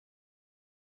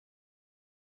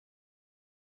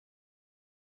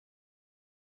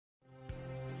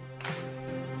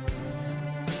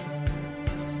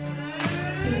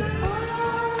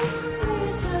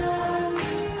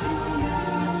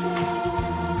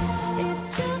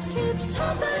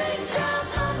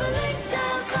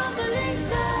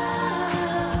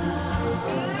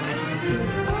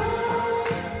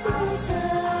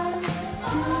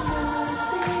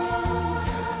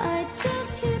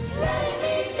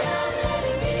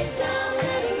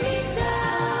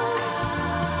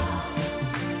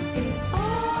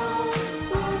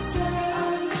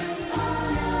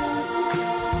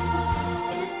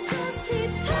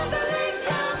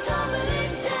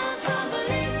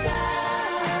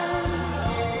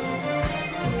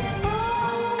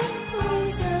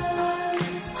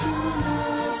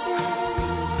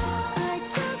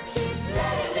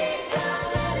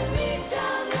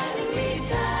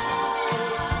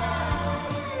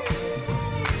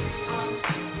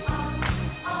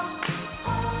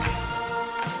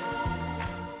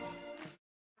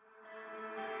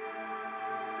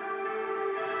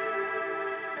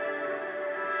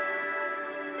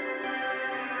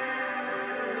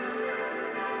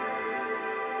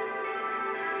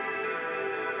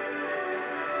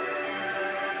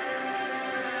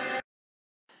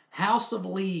House of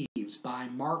Leaves by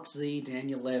Mark Z.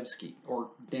 Danielewski, or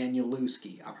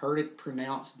Danielewski. I've heard it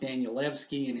pronounced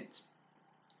Danielewski, and it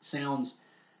sounds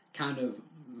kind of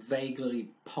vaguely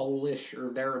Polish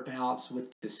or thereabouts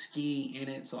with the ski in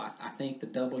it, so I think the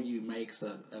W makes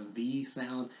a V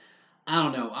sound. I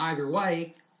don't know. Either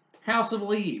way, House of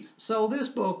Leaves. So this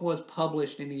book was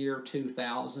published in the year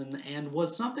 2000 and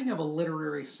was something of a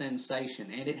literary sensation,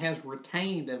 and it has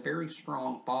retained a very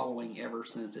strong following ever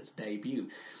since its debut.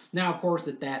 Now, of course,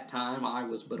 at that time, I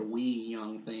was but a wee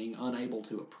young thing, unable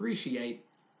to appreciate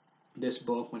this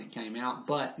book when it came out,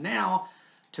 but now,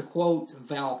 to quote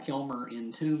Val Kilmer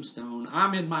in Tombstone,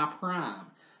 I'm in my prime.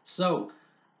 So,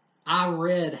 I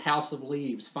read House of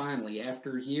Leaves finally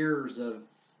after years of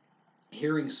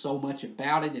hearing so much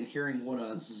about it and hearing what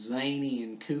a zany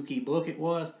and kooky book it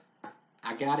was.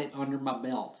 I got it under my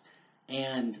belt.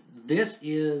 And this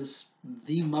is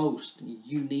the most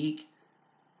unique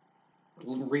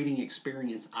reading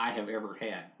experience I have ever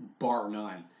had, bar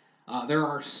none. There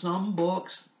are some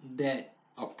books that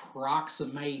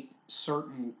approximate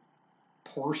certain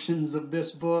portions of this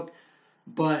book,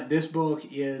 but this book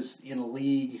is in a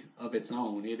league of its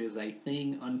own. It is a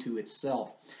thing unto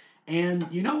itself. And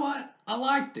you know what? I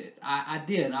liked it. I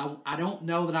did. I don't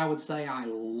know that I would say I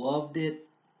loved it,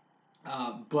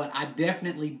 but I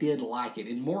definitely did like it.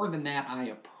 And more than that, I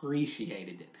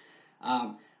appreciated it.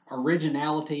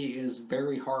 Originality is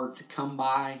very hard to come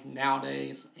by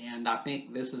nowadays, and I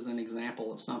think this is an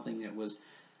example of something that was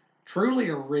truly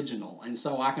original, and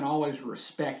so I can always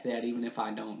respect that even if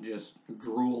I don't just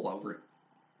drool over it.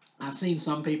 I've seen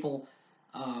some people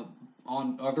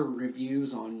on other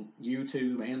reviews on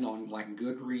YouTube and on like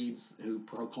Goodreads who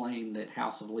proclaim that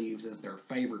House of Leaves is their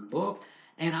favorite book,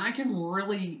 and I can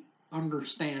really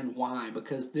understand why,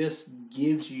 because this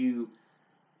gives you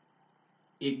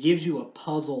a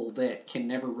puzzle that can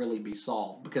never really be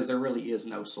solved because there really is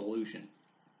no solution.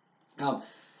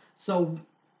 So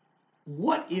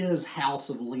what is House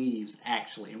of Leaves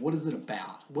actually, and what is it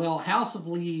about? Well, House of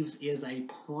Leaves is a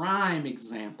prime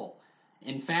example.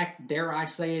 In fact, dare I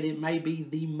say it, it may be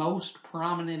the most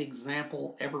prominent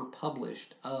example ever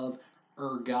published of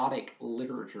ergodic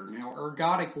literature. Now,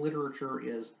 ergodic literature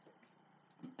is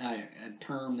a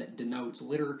term that denotes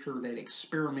literature that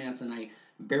experiments in a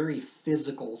very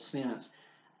physical sense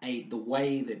the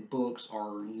way that books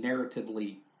are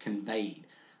narratively conveyed.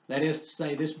 That is to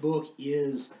say, this book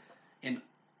is an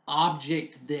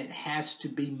object that has to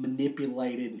be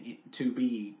manipulated to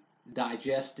be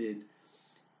digested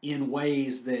in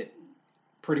ways that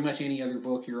pretty much any other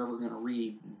book you're ever going to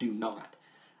read do not.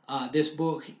 This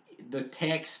book, the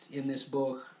text in this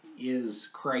book is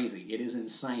crazy. It is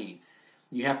insane.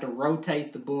 You have to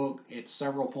rotate the book at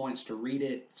several points to read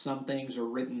it. Some things are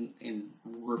written in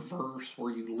reverse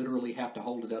where you literally have to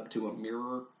hold it up to a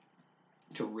mirror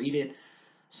to read it.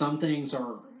 Some things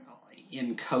are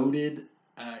encoded.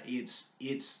 It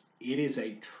is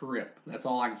a trip. That's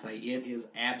all I can say. It is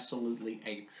absolutely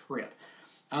a trip.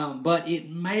 But it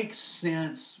makes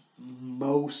sense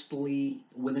mostly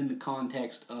within the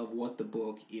context of what the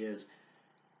book is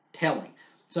telling.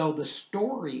 So the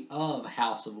story of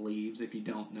House of Leaves, if you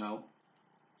don't know,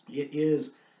 it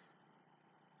is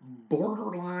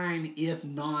borderline, if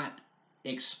not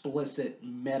explicit,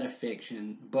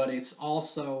 metafiction, but it's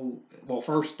also, well,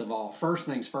 first of all, first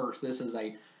things first, this is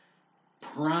a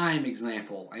prime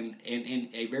example and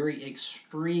a very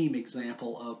extreme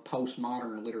example of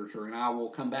postmodern literature, and I will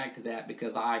come back to that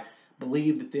because I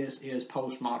believe that this is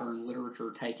postmodern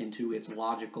literature taken to its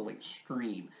logical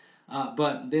extreme.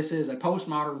 But this is a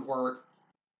postmodern work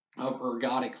of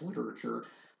ergodic literature.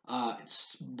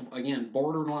 It's, again,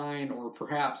 borderline or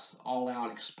perhaps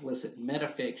all-out explicit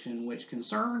metafiction, which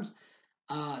concerns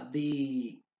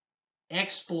the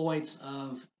exploits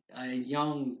of a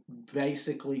young,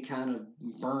 basically kind of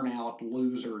burnout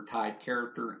loser type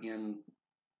character in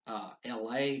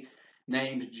L.A.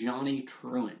 named Johnny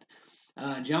Truant.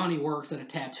 Johnny works at a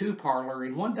tattoo parlor,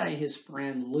 and one day his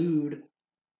friend Lude,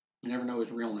 I never know his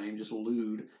real name, just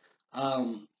Lude,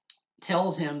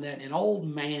 tells him that an old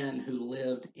man who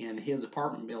lived in his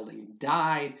apartment building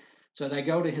died. So they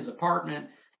go to his apartment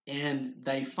and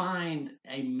they find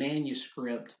a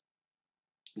manuscript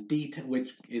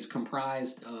which is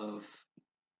comprised of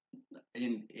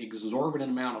an exorbitant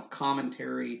amount of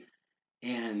commentary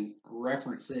and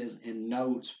references and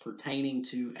notes pertaining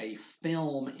to a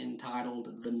film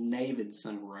entitled The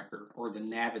Navidson Record, or The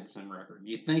Navidson Record.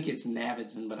 You think it's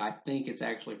Navidson, but I think it's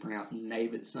actually pronounced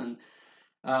Navidson.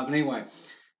 But anyway,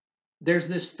 there's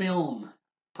this film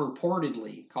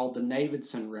purportedly called The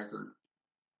Navidson Record,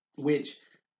 which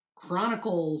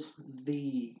chronicles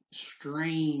the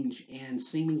strange and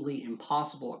seemingly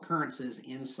impossible occurrences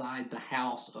inside the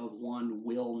house of one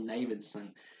Will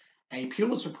Navidson, a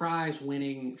Pulitzer Prize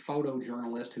winning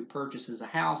photojournalist who purchases a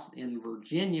house in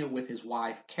Virginia with his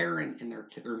wife Karen and or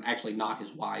actually not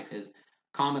his wife, his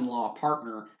common law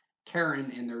partner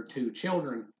Karen and their 2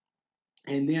 children.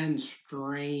 And then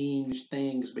strange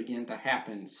things begin to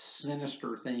happen,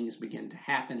 sinister things begin to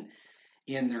happen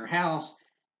in their house.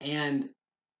 And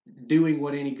doing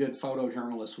what any good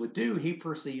photojournalist would do, he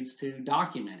proceeds to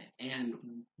document it. And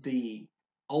the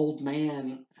old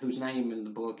man, whose name in the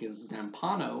book is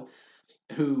Zampano,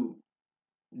 who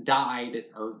died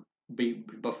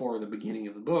before the beginning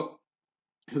of the book,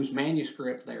 whose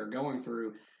manuscript they are going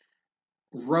through,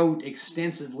 wrote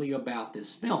extensively about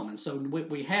this film. And so what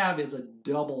we have is a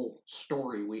double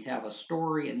story. We have a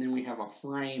story and then we have a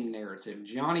frame narrative.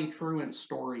 Johnny Truant's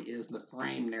story is the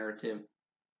frame narrative,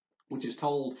 which is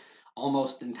told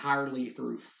almost entirely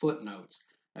through footnotes.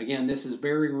 Again, this is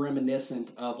very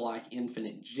reminiscent of like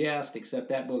Infinite Jest, except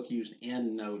that book used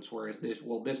endnotes, whereas this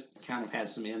kind of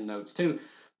has some endnotes too,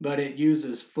 but it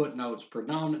uses footnotes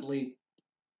predominantly,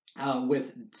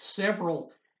 with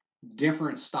several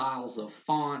different styles of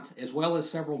font, as well as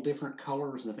several different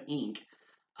colors of ink,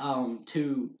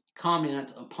 to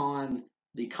comment upon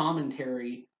the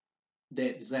commentary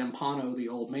that Zampano, the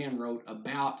old man, wrote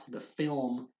about the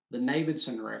film, the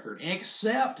Navidson record.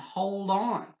 Except, hold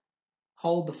on,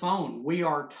 hold the phone. We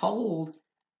are told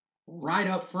right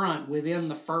up front within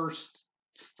the first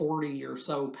 40 or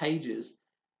so pages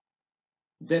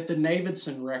that the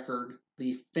Navidson record,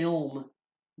 the film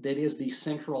that is the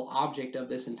central object of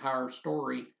this entire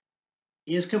story,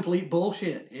 is complete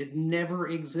bullshit. It never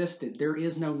existed. There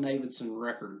is no Navidson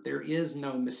record. There is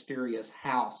no mysterious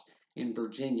house in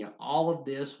Virginia. All of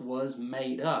this was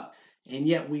made up. And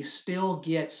yet we still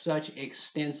get such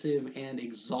extensive and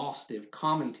exhaustive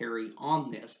commentary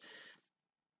on this.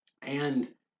 And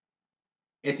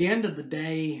at the end of the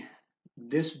day,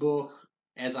 this book,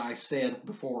 as I said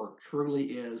before, truly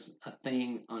is a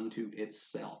thing unto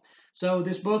itself. So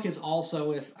this book is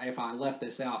also, if I left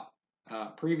this out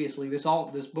previously, this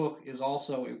book is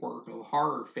also a work of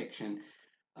horror fiction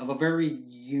of a very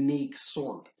unique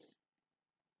sort.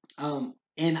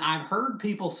 And I've heard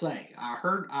people say, I've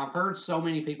heard so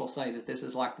many people say that this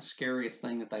is like the scariest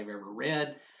thing that they've ever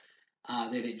read,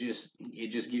 that it just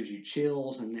gives you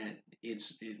chills, and that it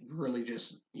really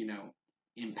just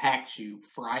impacts you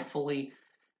frightfully.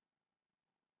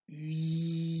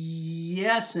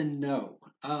 Yes and no.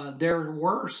 There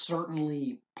were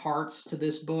certainly parts to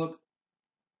this book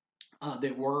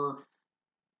that were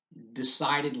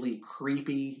decidedly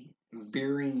creepy,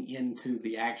 veering into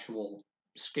the actual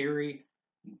scary,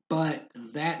 but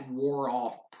that wore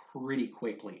off pretty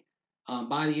quickly.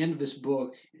 By the end of this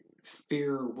book,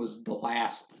 fear was the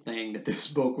last thing that this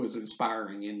book was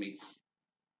inspiring in me.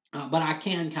 But I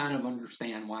can kind of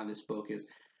understand why this book is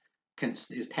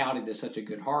touted as such a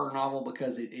good horror novel,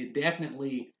 because it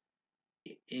definitely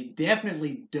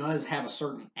does have a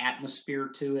certain atmosphere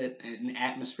to it, an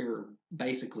atmosphere of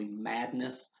basically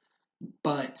madness,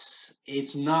 but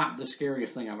it's not the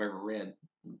scariest thing I've ever read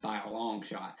by a long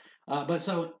shot. But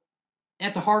so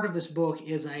at the heart of this book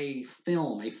is a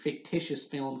film, a fictitious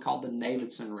film called the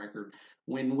Navidson Record,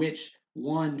 in which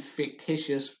one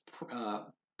fictitious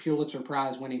Pulitzer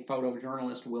Prize winning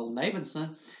photojournalist, Will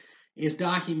Navidson, is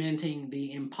documenting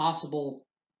the impossible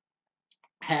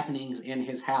happenings in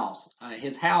his house.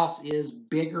 His house is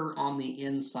bigger on the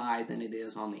inside than it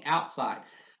is on the outside,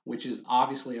 which is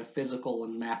obviously a physical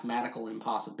and mathematical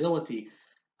impossibility.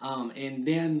 And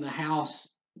then the house,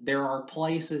 there are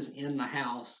places in the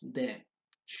house that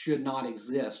should not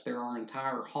exist. There are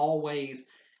entire hallways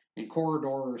and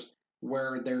corridors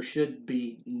where there should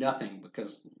be nothing,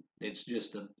 because it's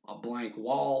just a blank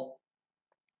wall,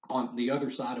 on the other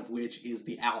side of which is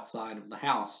the outside of the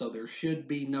house. So there should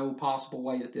be no possible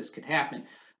way that this could happen.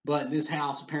 But this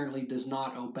house apparently does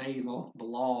not obey the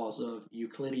laws of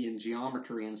Euclidean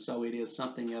geometry, and so it is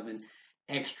something of an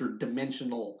extra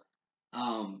dimensional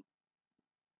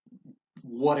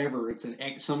whatever. It's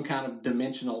some kind of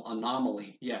dimensional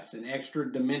anomaly. Yes, an extra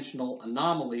dimensional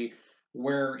anomaly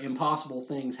where impossible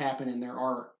things happen, and there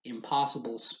are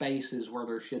impossible spaces where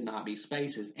there should not be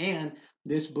spaces. And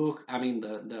this book, I mean,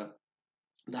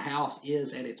 the house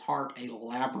is at its heart a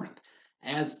labyrinth.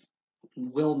 As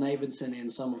Will Navidson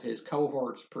and some of his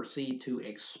cohorts proceed to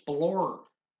explore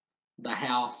the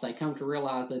house, they come to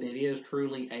realize that it is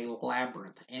truly a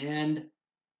labyrinth, and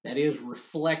that is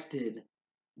reflected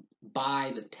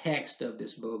by the text of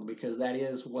this book, because that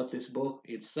is what this book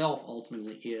itself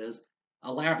ultimately is,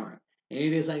 a labyrinth. and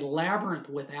it is a labyrinth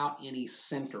without any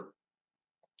center.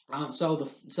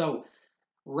 So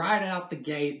right out the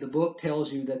gate, the book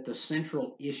tells you that the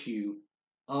central issue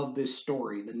of this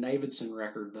story, the Davidson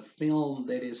record, the film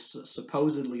that is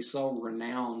supposedly so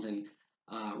renowned and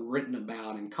written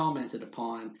about and commented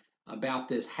upon about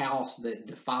this house that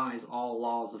defies all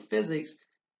laws of physics,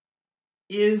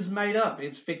 is made up.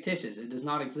 It's fictitious. It does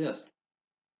not exist.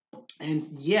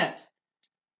 And yet,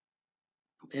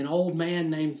 an old man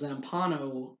named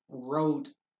Zampano wrote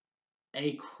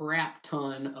a crap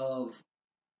ton of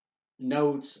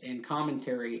notes and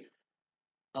commentary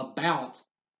about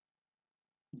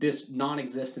this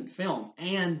non-existent film.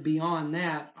 And beyond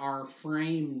that, our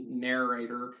frame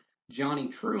narrator, Johnny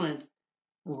Truant,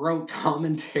 wrote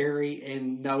commentary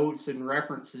and notes and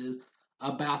references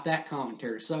about that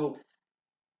commentary. So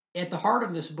at the heart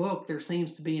of this book, there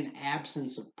seems to be an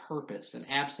absence of purpose, an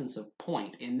absence of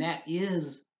point, and that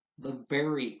is the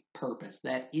very purpose.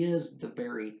 That is the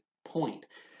very point.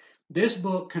 This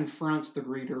book confronts the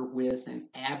reader with an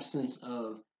absence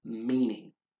of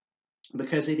meaning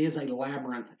because it is a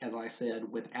labyrinth, as I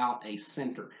said, without a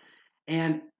center.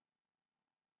 And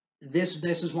this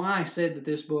is why I said that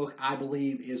this book, I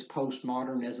believe, is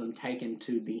postmodernism taken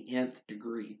to the nth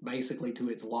degree, basically to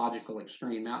its logical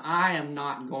extreme. Now, I am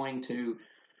not going to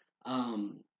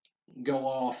go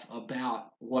off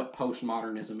about what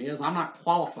postmodernism is. I'm not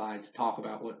qualified to talk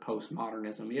about what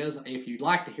postmodernism is. If you'd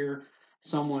like to hear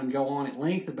someone go on at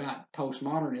length about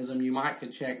postmodernism, you might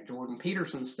could check Jordan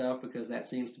Peterson's stuff, because that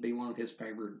seems to be one of his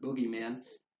favorite boogeymen,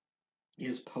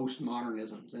 is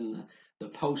postmodernisms and the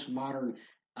postmodern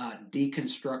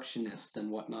deconstructionists and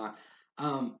whatnot.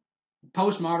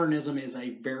 Postmodernism is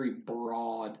a very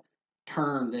broad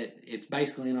term that it's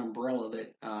basically an umbrella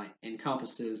that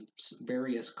encompasses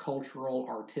various cultural,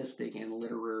 artistic, and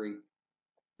literary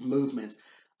movements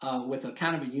with a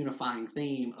kind of a unifying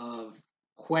theme of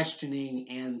questioning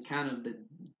and kind of the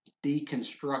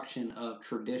deconstruction of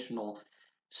traditional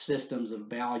systems of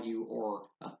value or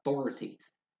authority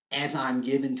as I'm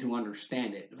given to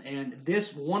understand it. And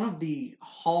this, one of the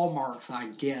hallmarks, I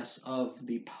guess, of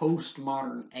the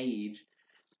postmodern age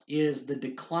is the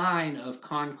decline of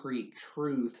concrete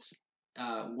truths,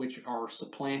 which are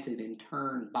supplanted in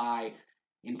turn by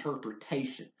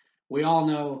interpretation. We all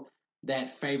know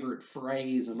that favorite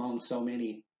phrase among so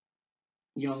many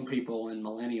young people and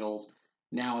millennials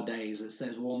nowadays that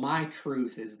says, well, my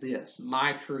truth is this,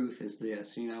 my truth is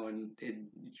this, and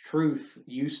truth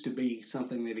used to be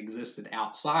something that existed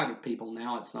outside of people.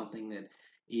 Now it's something that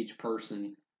each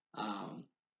person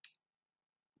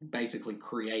basically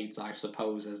creates, I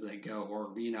suppose, as they go,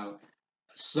 or,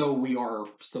 so we are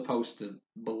supposed to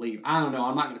believe. I don't know,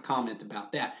 I'm not going to comment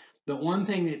about that. But one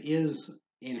thing that is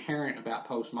inherent about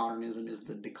postmodernism is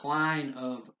the decline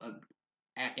of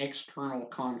external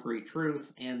concrete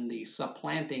truth and the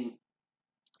supplanting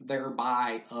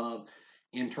thereby of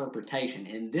interpretation.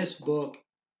 And this book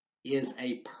is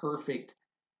a perfect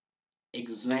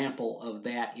example of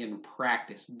that in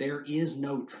practice. There is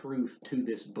no truth to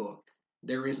this book.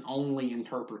 There is only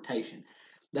interpretation.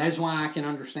 That is why I can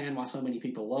understand why so many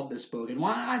people love this book, and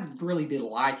why I really did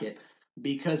like it,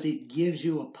 because it gives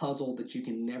you a puzzle that you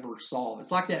can never solve.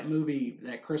 It's like that movie,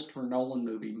 that Christopher Nolan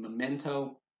movie,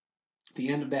 Memento. At the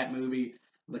end of that movie,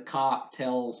 the cop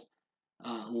tells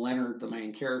Leonard, the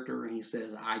main character, and he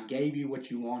says, I gave you what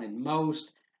you wanted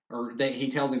most. Or he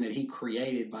tells him that he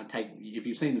created by taking, if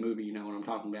you've seen the movie, you know what I'm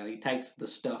talking about. He takes the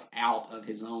stuff out of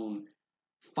his own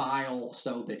file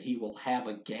so that he will have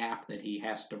a gap that he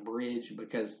has to bridge,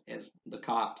 because, as the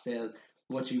cop says,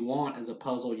 what you want is a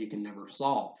puzzle you can never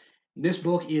solve. This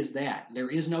book is that. There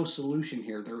is no solution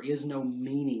here. There is no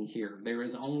meaning here. There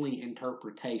is only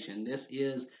interpretation. This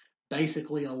is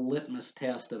basically a litmus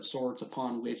test of sorts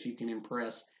upon which you can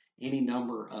impress any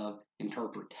number of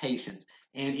interpretations.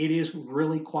 And it is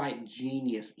really quite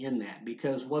genius in that,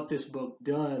 because what this book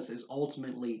does is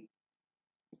ultimately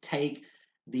take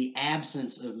the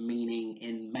absence of meaning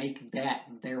and make that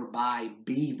thereby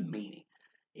be the meaning.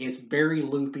 It's very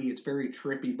loopy, it's very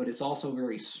trippy, but it's also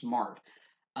very smart.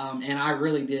 And I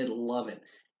really did love it.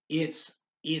 It's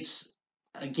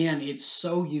again, it's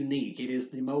so unique. It is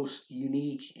the most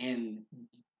unique and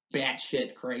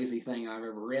batshit crazy thing I've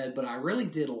ever read, but I really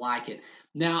did like it.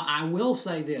 Now, I will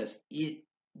say this: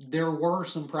 there were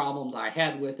some problems I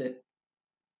had with it,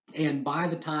 and by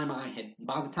the time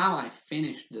I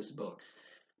finished this book,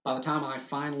 by the time I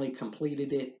finally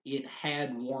completed it, it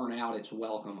had worn out its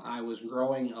welcome. I was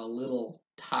growing a little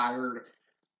tired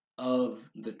of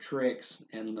the tricks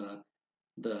and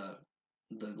the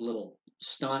little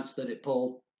stunts that it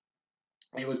pulled.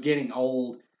 It was getting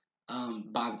old.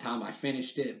 by the time I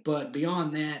finished it. But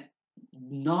beyond that,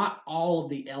 not all of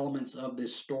the elements of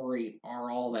this story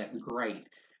are all that great.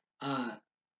 Uh,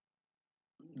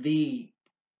 the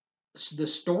the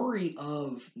story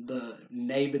of the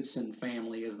Navidson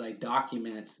family as they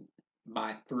document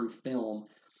by through film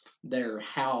their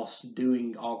house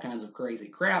doing all kinds of crazy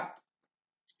crap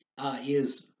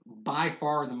is by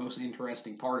far the most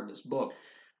interesting part of this book.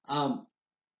 Um,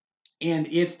 and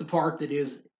it's the part that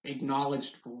is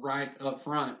acknowledged right up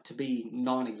front to be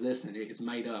non-existent. It's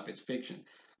made up. It's fiction.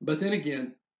 But then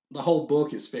again, the whole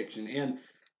book is fiction, and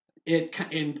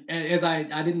as I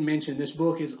didn't mention, this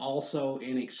book is also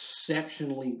an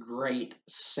exceptionally great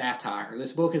satire.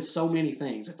 This book is so many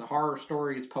things. It's a horror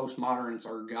story. It's postmodern. It's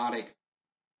ergodic.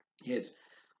 It's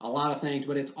a lot of things,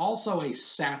 but it's also a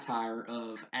satire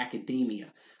of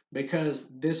academia because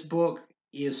this book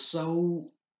is so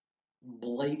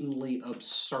blatantly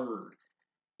absurd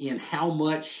in how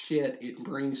much shit it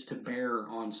brings to bear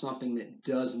on something that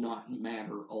does not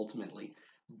matter ultimately.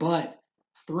 But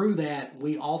through that,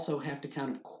 we also have to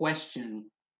kind of question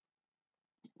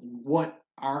what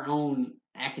our own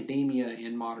academia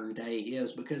in modern day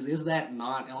is, because is that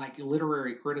not like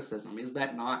literary criticism? Is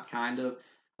that not kind of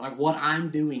like what I'm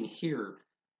doing here?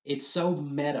 It's so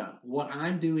meta. What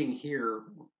I'm doing here,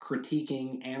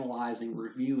 critiquing, analyzing,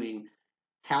 reviewing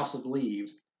House of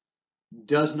Leaves,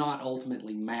 does not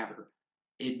ultimately matter.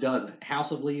 It doesn't.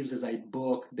 House of Leaves is a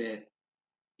book that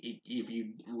if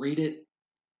you read it,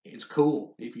 it's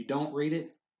cool. If you don't read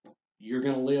it, you're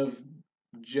going to live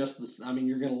just this. I mean,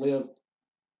 you're going to live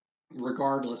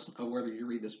regardless of whether you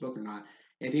read this book or not.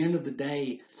 At the end of the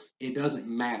day, it doesn't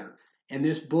matter. And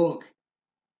this book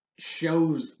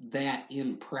shows that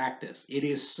in practice. It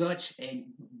is such a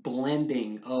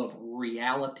blending of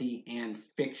reality and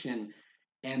fiction,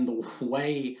 and the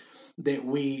way that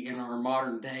we in our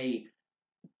modern day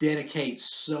dedicate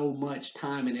so much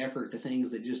time and effort to things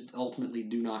that just ultimately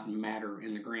do not matter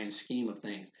in the grand scheme of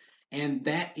things. And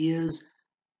that is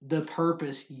the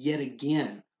purpose yet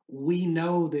again. We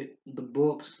know that the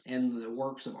books and the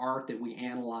works of art that we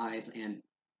analyze and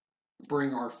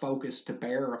bring our focus to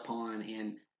bear upon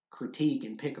and critique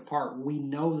and pick apart, we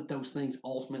know that those things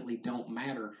ultimately don't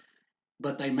matter,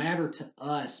 but they matter to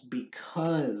us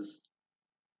because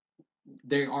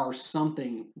they are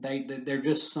something, they're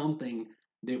just something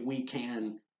that we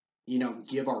can,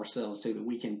 give ourselves to, that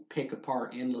we can pick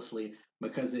apart endlessly,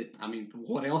 because I mean,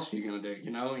 what else are you going to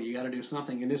do? You got to do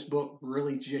something. And this book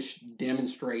really just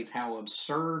demonstrates how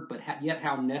absurd, but yet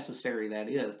how necessary that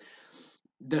is.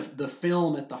 The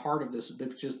film at the heart of this,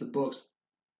 just the book's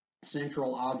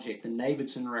central object, the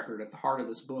Navidson record at the heart of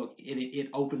this book, it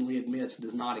openly admits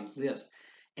does not exist.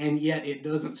 And yet it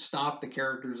doesn't stop the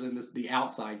characters in this, the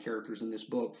outside characters in this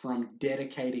book, from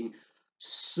dedicating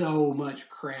so much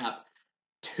crap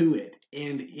to it.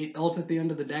 And at the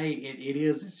end of the day,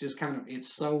 it's just kind of, it's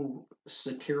so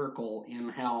satirical in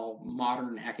how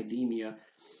modern academia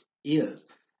is.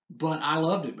 But I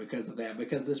loved it because of that,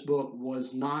 because this book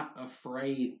was not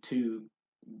afraid to,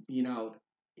 you know,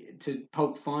 to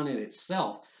poke fun at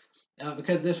itself,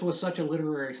 because this was such a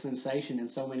literary sensation and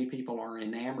so many people are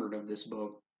enamored of this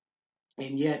book,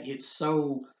 and yet it's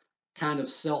so kind of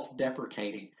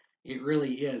self-deprecating. It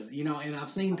really is, and I've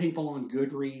seen people on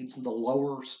Goodreads, the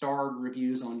lower starred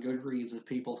reviews on Goodreads, of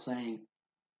people saying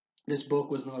this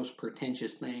book was the most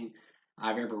pretentious thing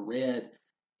I've ever read.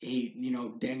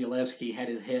 Danielewski had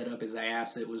his head up his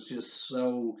ass. It was just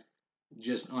so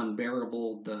just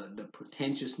unbearable, the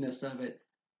pretentiousness of it.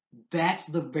 That's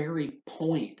the very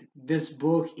point. This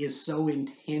book is so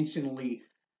intentionally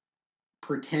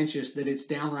pretentious that it's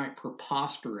downright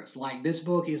preposterous. Like, this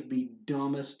book is the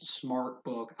dumbest smart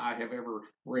book I have ever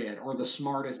read, or the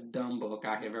smartest dumb book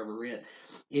I have ever read.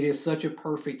 It is such a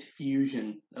perfect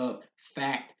fusion of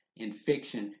fact and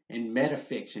fiction and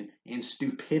metafiction and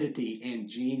stupidity and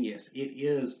genius.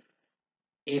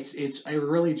 It's a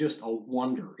really just a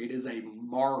wonder. It is a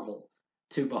marvel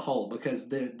to behold, because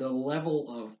the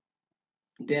level of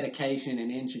dedication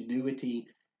and ingenuity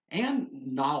and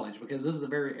knowledge, because this is a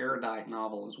very erudite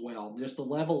novel as well. Just the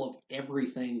level of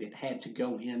everything that had to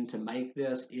go in to make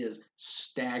this is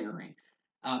staggering.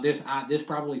 This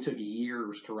probably took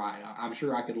years to write. I'm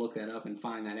sure I could look that up and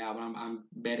find that out, but I'm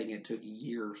betting it took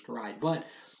years to write. But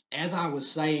as I was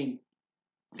saying,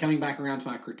 coming back around to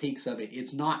my critiques of it,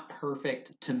 it's not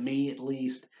perfect, to me at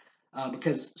least,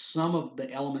 because some of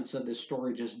the elements of this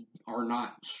story just are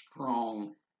not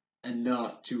strong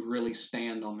enough to really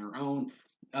stand on their own.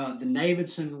 The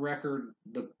Navidson record,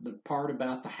 the part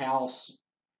about the house,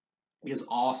 is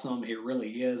awesome. It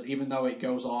really is, even though it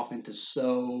goes off into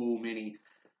so many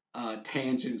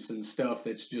tangents and stuff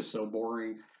that's just so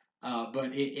boring.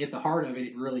 But at the heart of it,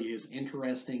 it really is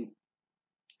interesting.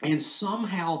 And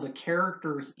somehow the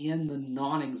characters in the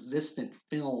non-existent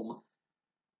film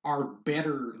are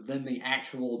better than the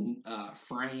actual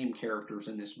frame characters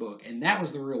in this book. And that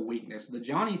was the real weakness. The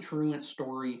Johnny Truant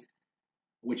story,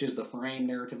 which is the frame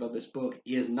narrative of this book,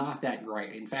 is not that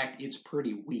great. In fact, it's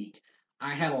pretty weak.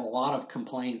 I had a lot of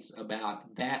complaints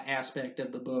about that aspect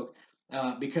of the book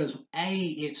because, A,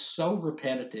 it's so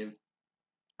repetitive.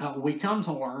 We come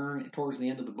to learn towards the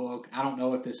end of the book. I don't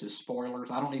know if this is spoilers.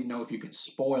 I don't even know if you could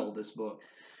spoil this book.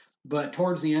 But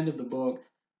towards the end of the book,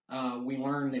 we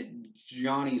learn that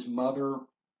Johnny's mother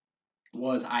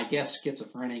was, I guess,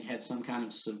 schizophrenic, had some kind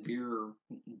of severe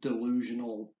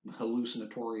delusional,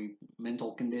 hallucinatory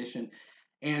mental condition.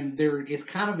 And there it's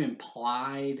kind of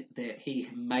implied that he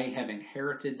may have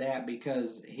inherited that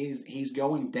because he's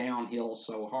going downhill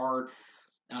so hard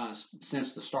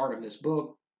since the start of this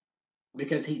book.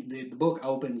 Because the book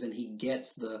opens and he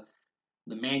gets the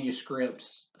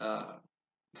manuscripts, the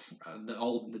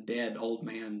dead old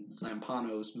man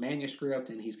Zampano's manuscript,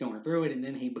 and he's going through it, and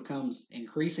then he becomes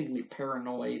increasingly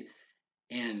paranoid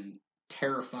and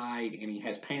terrified, and he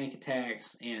has panic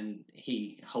attacks, and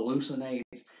he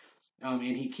hallucinates. And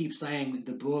he keeps saying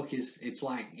the book it's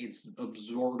like it's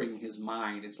absorbing his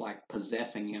mind, it's like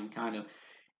possessing him, kind of.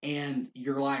 And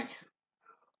you're like,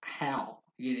 how?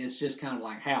 It's just kind of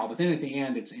like how, but then at the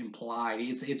end it's implied.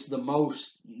 It's the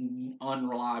most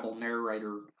unreliable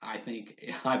narrator I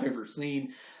think I've ever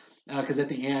seen, because at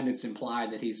the end it's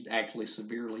implied that he's actually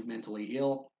severely mentally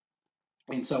ill,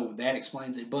 and so that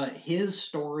explains it. But his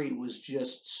story was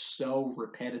just so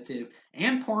repetitive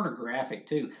and pornographic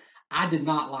too. I did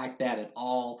not like that at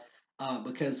all.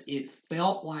 Because it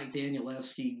felt like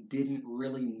Danielewski didn't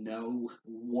really know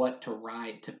what to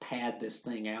write to pad this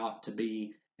thing out to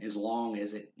be as long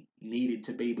as it needed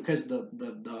to be. Because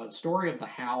the story of the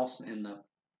house and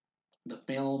the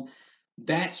film,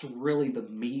 that's really the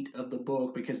meat of the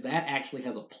book, because that actually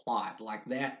has a plot. Like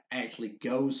that actually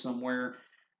goes somewhere.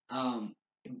 Um,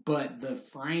 but the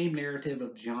frame narrative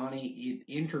of Johnny,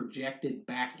 it interjected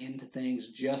back into things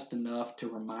just enough to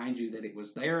remind you that it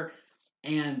was there,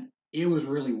 and it was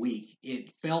really weak.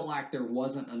 It felt like there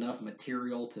wasn't enough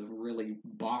material to really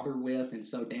bother with, and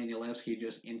so Danielewski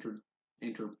just inter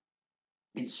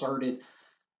inserted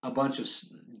a bunch of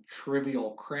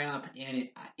trivial crap,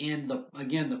 and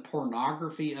the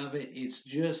pornography of it.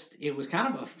 It was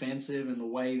kind of offensive in the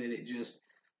way that it just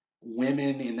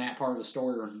women in that part of the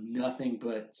story are nothing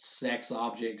but sex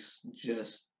objects,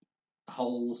 just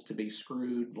holes to be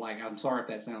screwed. Like, I'm sorry if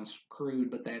that sounds crude,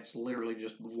 but that's literally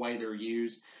just the way they're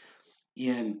used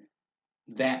in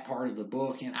that part of the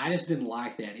book. And I just didn't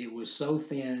like that. It was so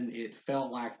thin, it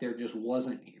felt like there just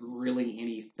wasn't really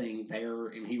anything there,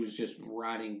 and he was just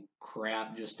writing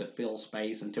crap just to fill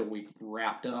space until we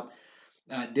wrapped up.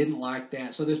 Didn't like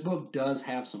that. So this book does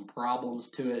have some problems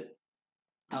to it.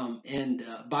 And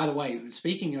by the way,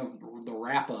 speaking of the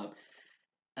wrap up,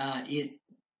 it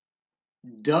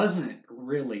doesn't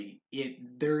really.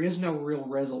 There is no real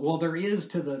resolution. Well, there is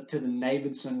to the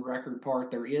Navidson record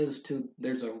part. There's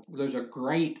a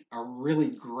really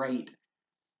great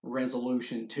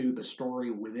resolution to the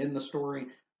story within the story.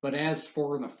 But as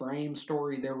for the frame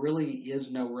story, there really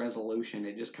is no resolution.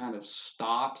 It just kind of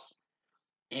stops,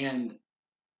 and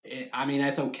I mean,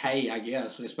 that's okay, I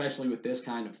guess, especially with this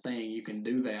kind of thing. You can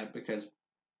do that because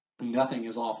nothing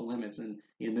is off limits in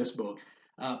this book.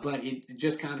 But it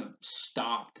just kind of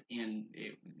stopped, and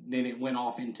then it went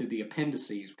off into the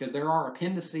appendices, because there are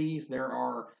appendices.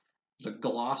 There's a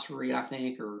glossary, I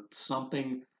think, or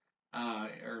something,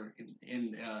 or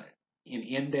in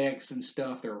index and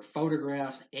stuff. There are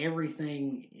photographs,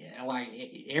 everything, like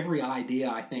every idea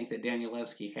I think that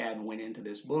Danielewski had went into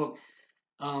this book.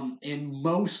 And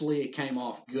mostly it came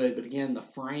off good, but again, the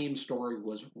frame story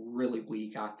was really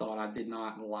weak. I thought I did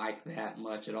not like that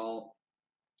much at all.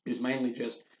 It was mainly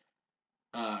just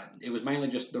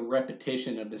the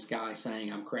repetition of this guy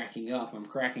saying, I'm cracking up,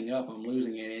 I'm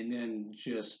losing it," and then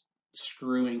just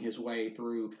screwing his way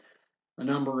through a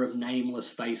number of nameless,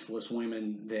 faceless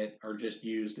women that are just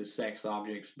used as sex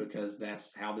objects, because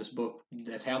that's how this book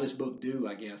do,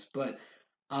 I guess. But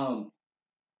um,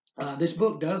 this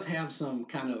book does have some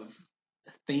kind of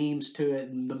themes to it.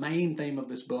 And the main theme of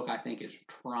this book, I think, is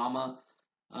trauma.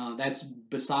 That's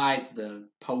besides the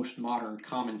postmodern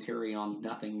commentary on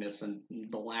nothingness and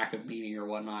the lack of meaning or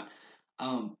whatnot.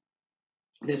 Um,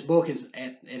 this book is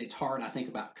at its heart, I think,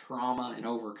 about trauma and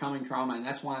overcoming trauma, and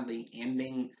that's why the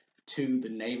ending to the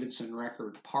Navidson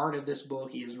record part of this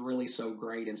book is really so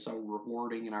great and so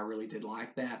rewarding, and I really did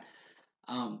like that.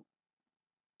 Um,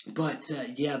 But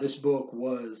yeah, this book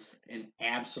was an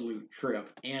absolute trip,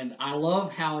 and I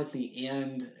love how at the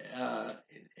end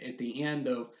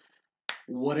of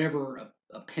whatever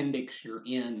appendix you're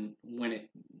in, when it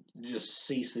just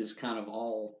ceases kind of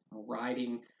all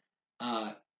writing,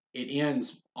 uh, it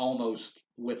ends almost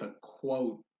with a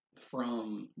quote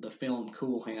from the film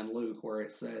Cool Hand Luke, where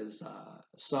it says,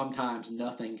 "Sometimes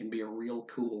nothing can be a real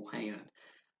cool hand."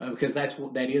 Because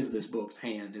that is this book's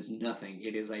hand, is nothing.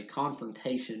 It is a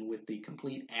confrontation with the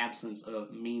complete absence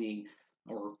of meaning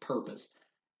or purpose,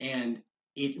 and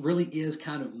it really is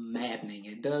kind of maddening.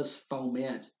 It does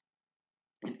foment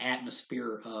an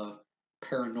atmosphere of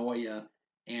paranoia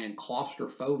and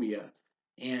claustrophobia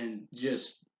and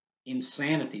just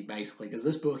insanity, basically, because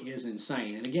this book is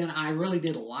insane. And again, I really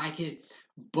did like it,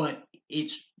 but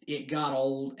it got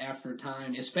old after a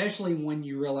time, especially when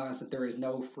you realize that there is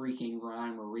no freaking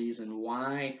rhyme or reason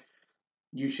why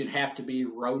you should have to be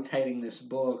rotating this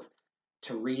book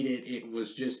to read it.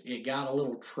 It got a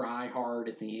little try hard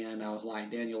at the end. I was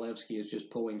like, Danielewski is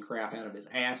just pulling crap out of his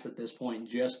ass at this point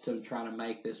just to try to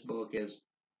make this book as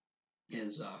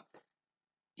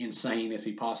insane as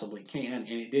he possibly can.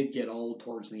 And it did get old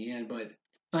towards the end, but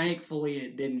thankfully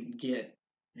it didn't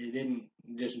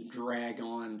just drag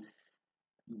on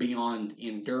beyond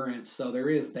endurance. So there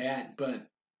is that, but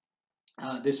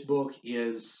this book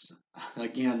is,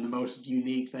 again, the most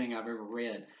unique thing I've ever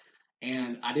read.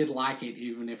 And I did like it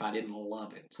even if I didn't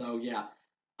love it. So yeah.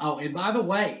 Oh, and by the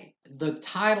way, the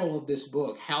title of this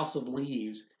book, House of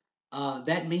Leaves,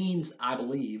 that means, I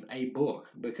believe, a book,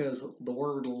 because the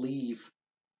word leaf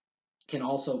can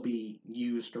also be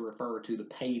used to refer to the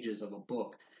pages of a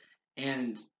book.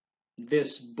 And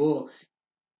this book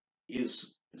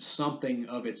is something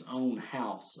of its own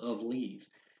house of leaves.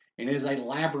 And it is a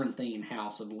labyrinthine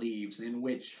house of leaves in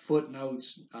which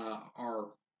footnotes are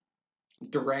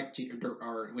direct you,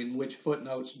 or in which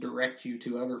footnotes direct you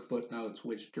to other footnotes,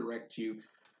 which direct you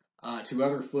to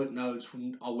other footnotes,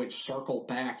 which circle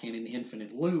back in an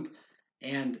infinite loop.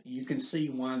 And you can see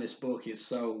why this book is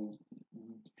so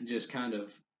just kind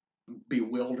of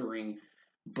bewildering,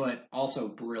 but also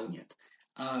brilliant.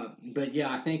 But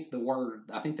yeah, I think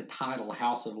the title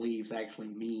House of Leaves actually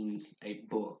means a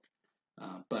book.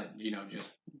 But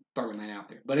just throwing that out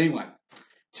there. But anyway,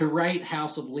 to rate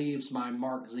House of Leaves by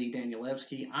Mark Z.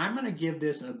 Danielewski, I'm going to give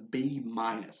this a B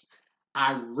minus.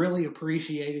 I really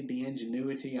appreciated the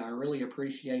ingenuity. I really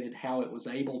appreciated how it was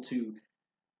able to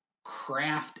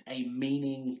craft a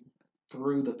meaning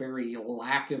through the very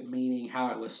lack of meaning,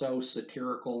 how it was so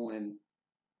satirical and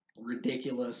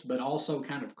ridiculous, but also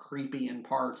kind of creepy in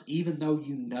parts, even though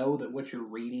you know that what you're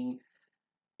reading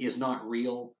is not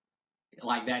real.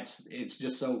 Like it's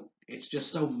just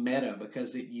so meta,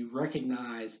 because you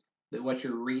recognize that what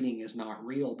you're reading is not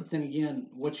real, but then again,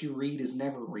 what you read is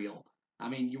never real. I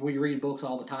mean, we read books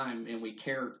all the time and we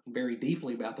care very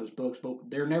deeply about those books, but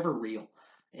they're never real.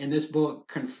 And this book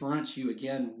confronts you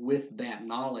again with that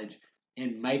knowledge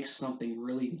and makes something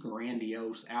really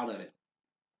grandiose out of it.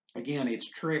 Again, its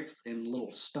tricks and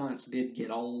little stunts did get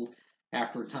old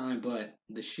after a time, but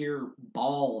the sheer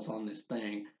balls on this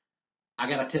thing, I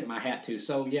gotta tip my hat to.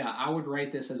 So yeah, I would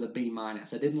rate this as a B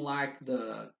minus. I didn't like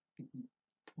the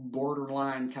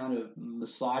borderline kind of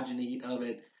misogyny of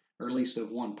it, or at least of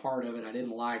one part of it. I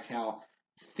didn't like how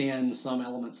thin some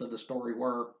elements of the story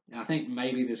were. And I think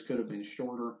maybe this could have been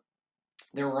shorter.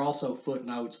 There were also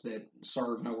footnotes that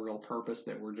served no real purpose,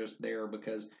 that were just there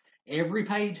because every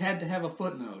page had to have a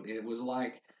footnote. It was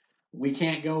like, we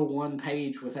can't go one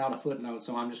page without a footnote,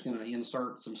 so I'm just going to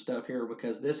insert some stuff here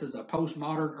because this is a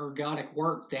postmodern ergodic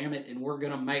work, damn it, and we're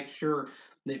going to make sure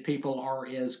that people are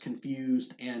as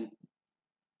confused and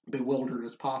bewildered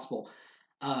as possible.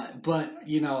 But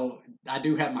I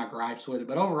do have my gripes with it.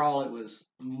 But overall, it was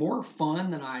more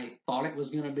fun than I thought it was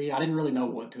going to be. I didn't really know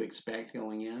what to expect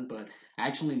going in, but I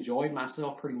actually enjoyed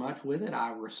myself pretty much with it.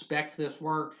 I respect this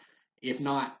work, if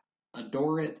not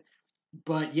adore it.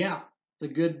 But yeah,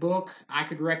 it's a good book. I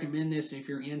could recommend this if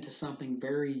you're into something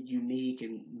very unique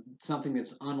and something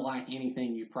that's unlike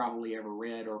anything you've probably ever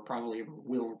read or probably ever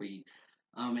will read.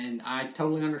 And I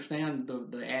totally understand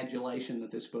the adulation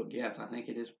that this book gets. I think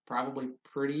it is probably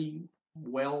pretty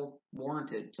well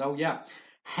warranted. So yeah,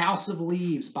 House of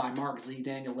Leaves by Mark Z.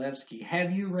 Danielewski.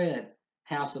 Have you read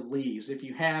House of Leaves? If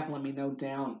you have, let me know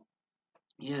down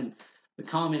in the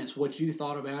comments what you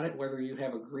thought about it, whether you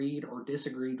have agreed or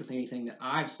disagreed with anything that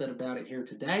I've said about it here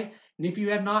today. And if you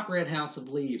have not read House of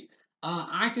Leaves,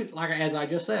 I could, like as I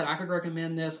just said, I could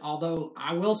recommend this. Although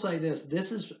I will say this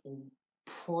is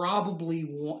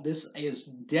this is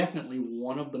definitely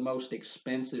one of the most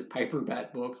expensive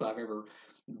paperback books I've ever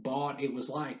bought. It was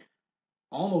like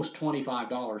almost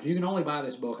 $25. You can only buy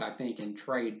this book, I think, in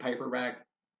trade paperback.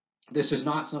 This is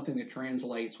not something that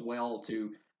translates well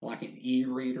to like an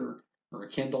e-reader or a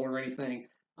Kindle or anything.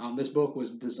 This book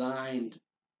was designed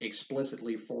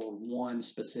explicitly for one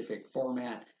specific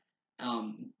format.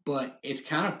 But it's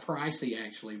kind of pricey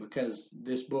actually because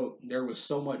this book, there was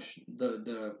so much,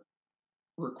 the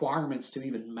requirements to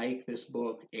even make this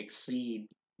book exceed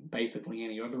basically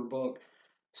any other book.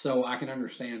 So I can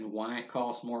understand why it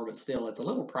costs more, but still it's a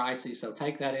little pricey. So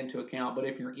take that into account. But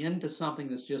if you're into something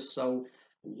that's just so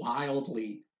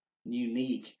wildly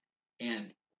unique and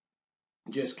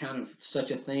just kind of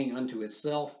such a thing unto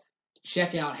itself,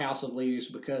 check out House of Leaves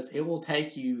because it will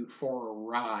take you for a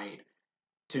ride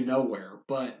to nowhere,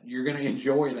 but you're going to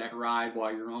enjoy that ride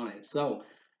while you're on it. So,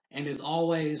 and as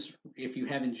always, if you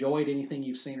have enjoyed anything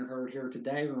you've seen or heard here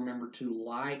today, remember to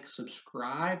like,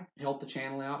 subscribe, help the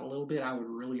channel out a little bit. I would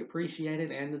really appreciate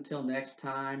it. And until next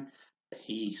time,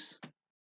 peace.